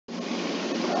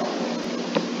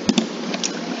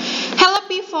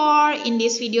4. In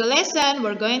this video lesson,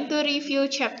 we're going to review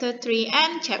chapter 3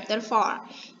 and chapter 4.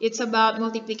 It's about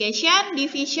multiplication,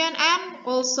 division, and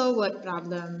also word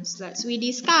problems. Let's we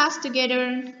discuss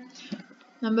together.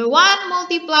 Number 1,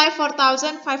 multiply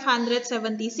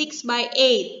 4,576 by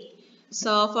 8.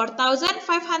 So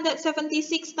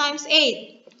 4,576 times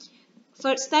 8.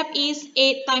 First step is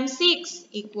 8 times 6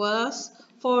 equals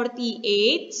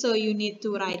 48. So you need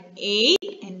to write 8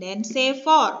 and then say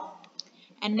 4.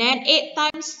 And then 8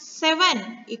 times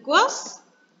 7 equals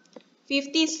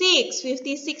 56.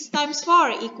 56 times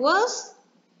 4 equals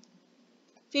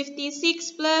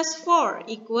 56 plus 4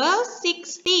 equals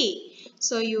 60.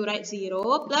 So you write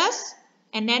 0 plus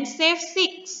and then save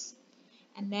 6.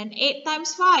 And then 8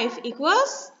 times 5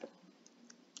 equals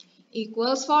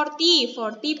 40.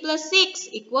 40 plus 6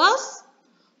 equals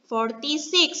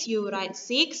 46. You write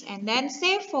 6 and then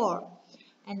save 4.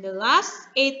 And the last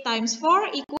 8 times 4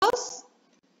 equals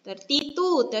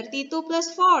 32. 32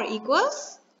 plus 4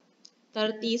 equals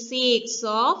 36.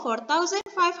 So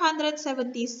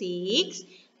 4,576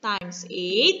 times 8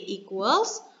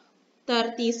 equals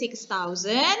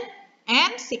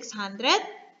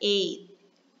 36,608.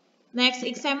 Next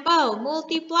example,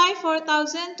 multiply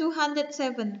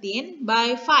 4,217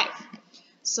 by 5.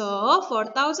 So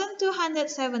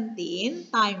 4,217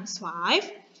 times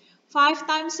 5. 5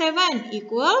 times 7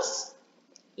 equals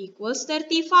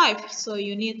 35. So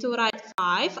you need to write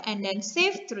 5 and then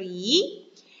save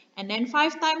 3. And then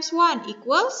 5 times 1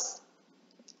 equals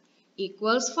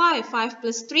 5. 5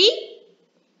 plus 3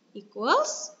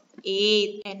 equals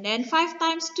 8. And then 5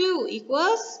 times 2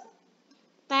 equals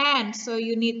 10. So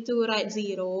you need to write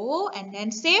 0 and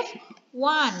then save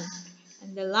 1.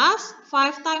 And the last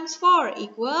 5 times 4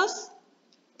 equals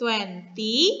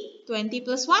 20. 20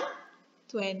 plus 1,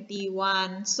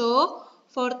 21. So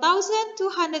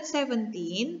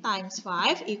 4,217 times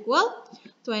 5 equal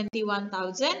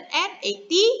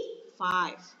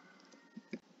 21,085.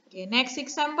 Okay, next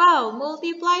example,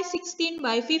 multiply 16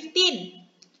 by 15.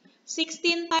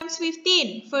 16 times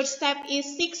 15. First step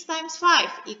is 6 times 5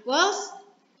 equals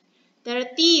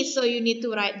 30. So you need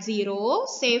to write 0,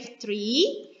 save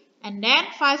 3, and then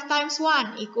 5 times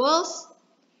 1 equals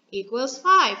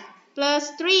 5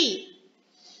 plus 3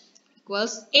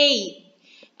 equals 8.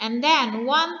 And then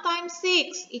 1 times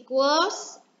 6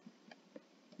 equals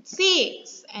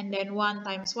 6. And then 1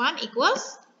 times 1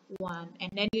 equals 1.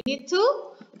 And then you need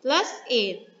to plus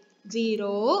 8.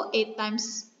 0. 8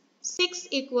 times 6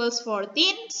 equals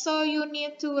 14. So you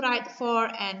need to write 4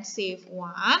 and save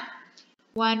 1.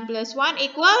 1 plus 1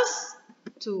 equals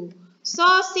 2.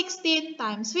 So 16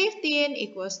 times 15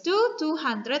 equals to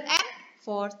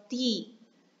 240.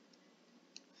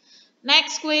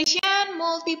 Next question,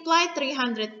 multiply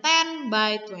 310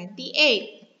 by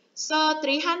 28. So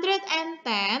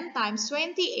 310 times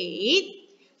 28.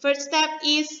 First step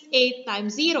is 8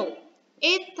 times 0.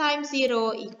 8 times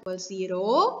 0 equals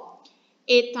 0.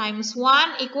 8 times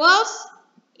 1 equals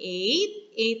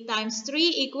 8. 8 times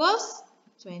 3 equals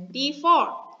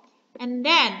 24. And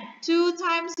then 2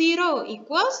 times 0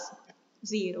 equals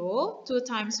 0. 2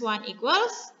 times 1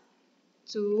 equals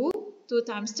 2. 2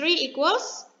 times 3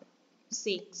 equals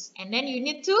 6. And then you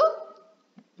need to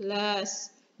plus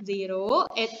 0.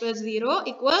 8 plus 0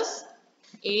 equals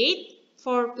 8.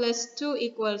 4 plus 2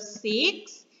 equals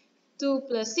 6. 2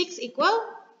 plus 6 equals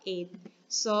 8.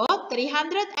 So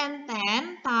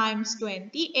 310 times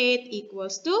 28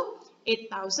 equals to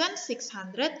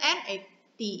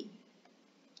 8,680.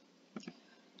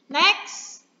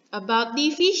 Next, about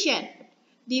division.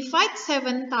 Divide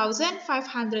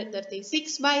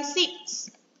 7,536 by 6.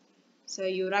 So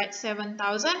you write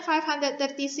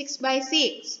 7,536 by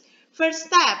 6. First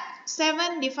step,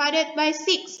 7 divided by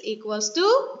 6 equals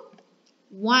to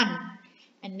 1.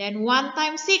 And then 1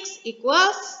 times 6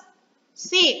 equals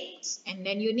 6. And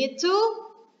then you need to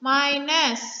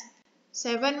minus.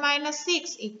 7 minus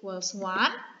 6 equals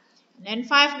 1. And then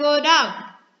 5 go down.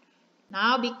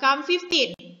 Now become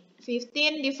 15.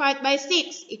 15 divided by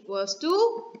 6 equals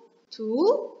to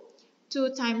 2. 2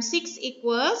 times 6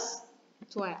 equals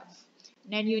 12.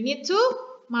 Then you need to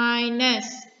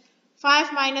minus.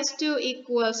 5 minus 2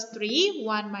 equals 3.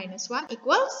 1 minus 1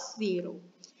 equals 0.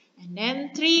 And then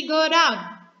 3 go down.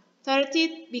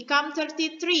 30 become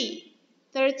 33.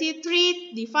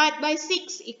 33 divided by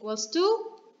 6 equals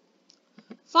to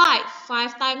 5.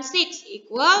 5 times 6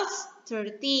 equals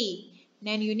 30.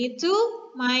 Then you need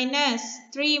to minus.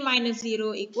 3 minus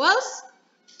 0 equals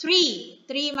 3.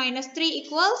 3 minus 3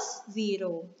 equals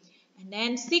 0. And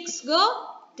then 6 go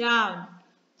down.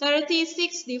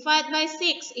 36 divided by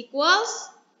 6 equals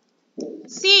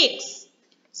 6.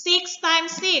 6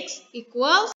 times 6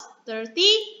 equals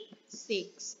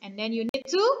 36. And then you need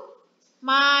to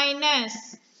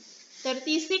minus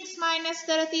 36 minus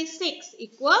 36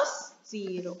 equals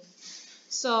 0.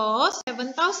 So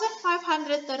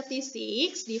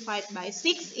 7,536 divided by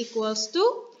 6 equals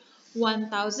to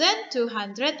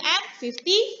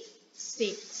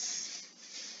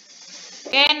 1,256.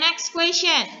 Okay, next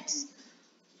question.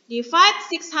 Divide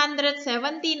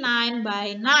 679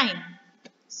 by 9.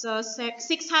 So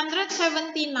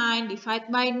 679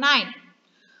 divided by 9.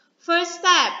 First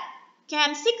step,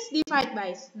 can 6 divide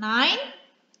by 9?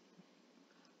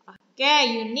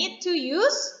 Okay, you need to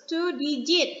use 2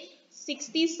 digits.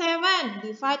 67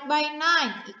 divided by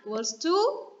 9 equals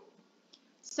to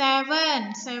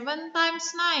 7. 7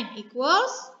 times 9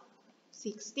 equals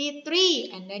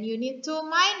 63. And then you need to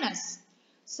minus.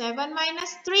 7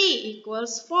 minus 3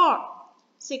 equals 4.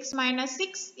 6 minus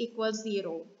 6 equals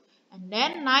 0. And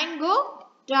then 9 go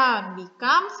down,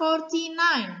 become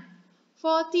 49.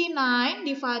 49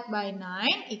 divided by 9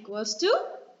 equals to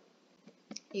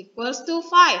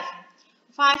 5.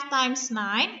 5 times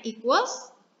 9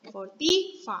 equals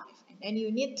 45. And then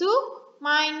you need to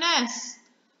minus.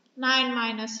 9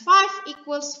 minus 5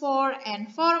 equals 4 and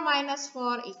 4 minus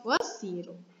 4 equals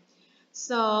 0.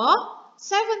 So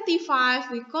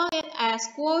 75 we call it as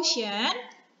quotient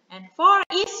and 4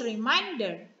 is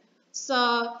remainder.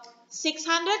 So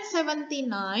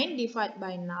 679 divided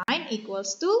by 9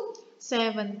 equals to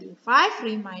 75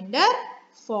 remainder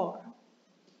 4.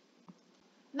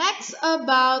 Next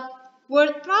about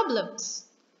word problems.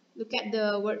 Look at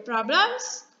the word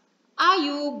problems.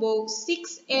 Ayu bought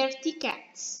 6 air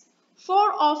tickets.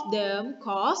 4 of them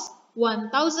cost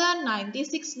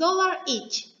 $1,096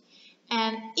 each,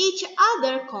 and each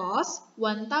other cost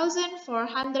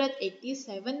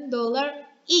 $1,487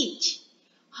 each.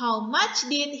 How much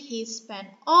did he spend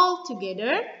all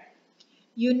together?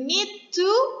 You need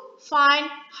to find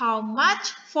how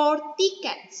much for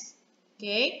tickets.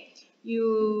 Okay,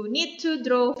 you need to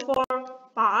draw 4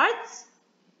 parts.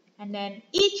 And then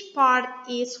each part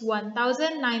is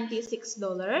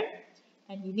 $1,096.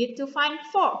 And you need to find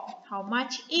 4. How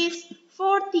much is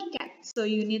 4 tickets? So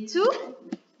you need to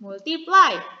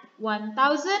multiply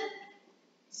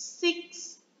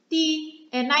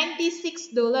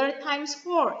 $96 times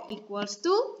 4 equals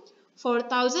to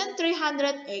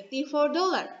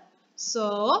 $4,384.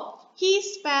 So he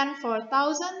spent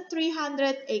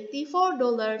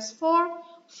 $4,384 for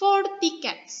 4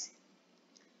 tickets.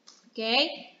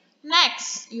 Okay.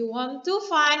 Next, you want to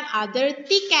find other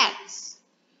tickets.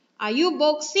 You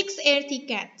bought 6 air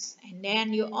tickets and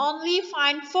then you only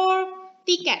find 4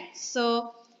 tickets.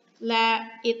 So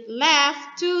it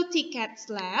left 2 tickets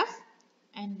left,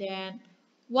 and then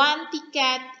 1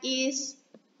 ticket is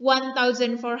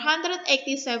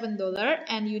 $1,487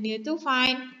 and you need to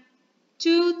find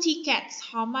 2 tickets.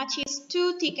 How much is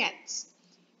 2 tickets?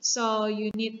 So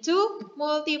you need to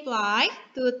multiply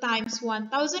 2 times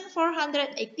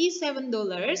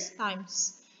 $1,487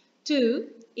 times 2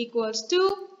 equals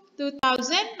to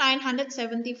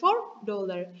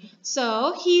 $2,974.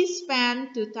 So he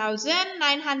spent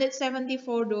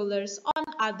 $2,974 on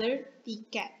other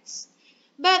tickets.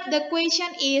 But the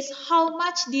question is, how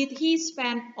much did he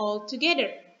spend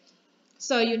altogether?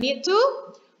 So you need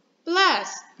to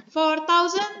plus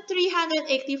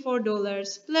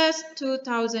 $4,384 plus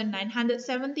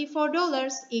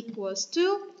 $2,974 equals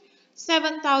to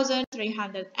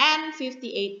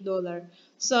 $7,358.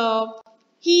 So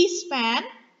he spent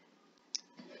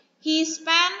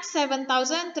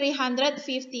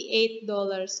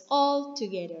 $7,358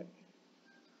 altogether.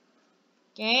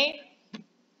 Okay.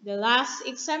 The last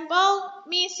example,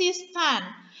 Mrs. Tan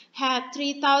had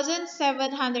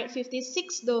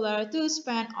 $3,756 to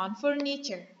spend on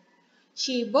furniture.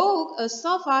 She bought a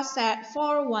sofa set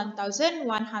for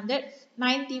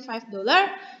 $1,195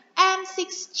 and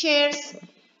 6 chairs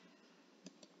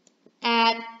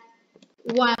at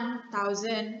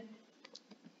 $1,000.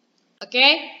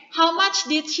 Okay, how much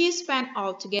did she spend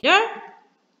altogether?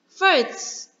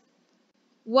 First,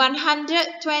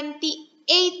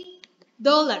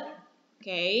 $128.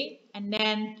 Okay, and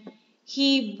then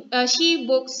she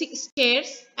booked 6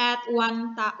 chairs at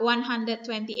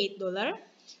 $128.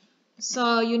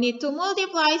 So you need to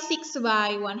multiply 6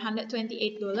 by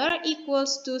 $128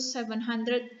 equals to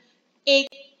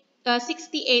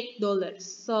 $768.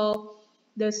 So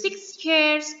the 6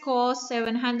 chairs cost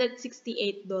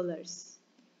 $768.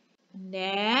 And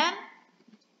then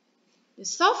the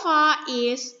sofa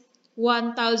is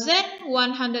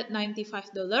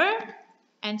 $1,195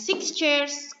 and 6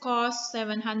 chairs cost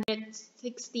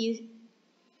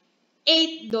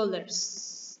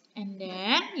 $768. And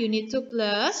then you need to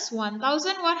plus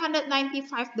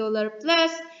 $1,195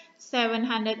 plus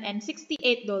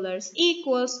 $768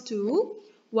 equals to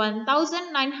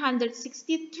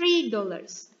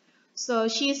 $1,963. So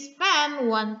she spent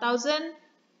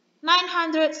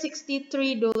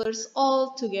 $1,963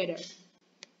 altogether.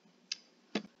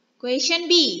 Question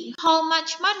B. How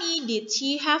much money did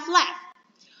she have left?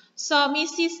 So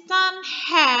Mrs. Tan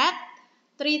had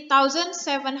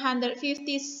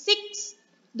 $3,756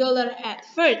 at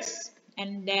first,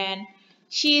 and then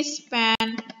she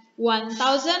spent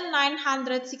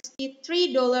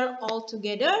 $1,963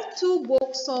 altogether to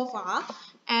book sofa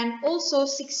and also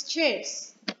 6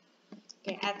 chairs.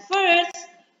 Okay, at first,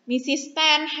 Mrs.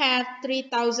 Tan had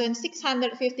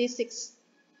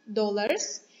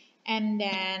 $3,656, and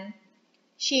then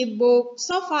she booked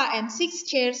sofa and 6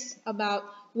 chairs about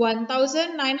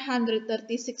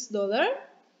 $1,936.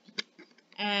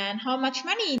 And how much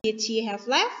money did she have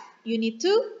left? You need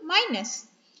to minus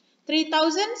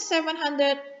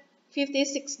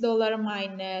 $3,756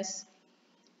 minus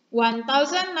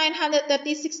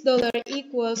 $1,936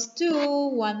 equals to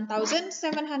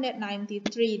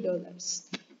 $1,793.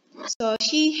 So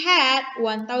she had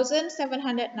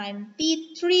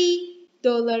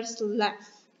 $1,793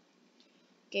 left.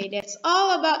 Okay, that's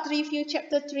all about review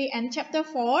chapter 3 and chapter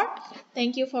 4.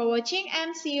 Thank you for watching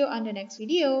and see you on the next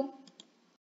video.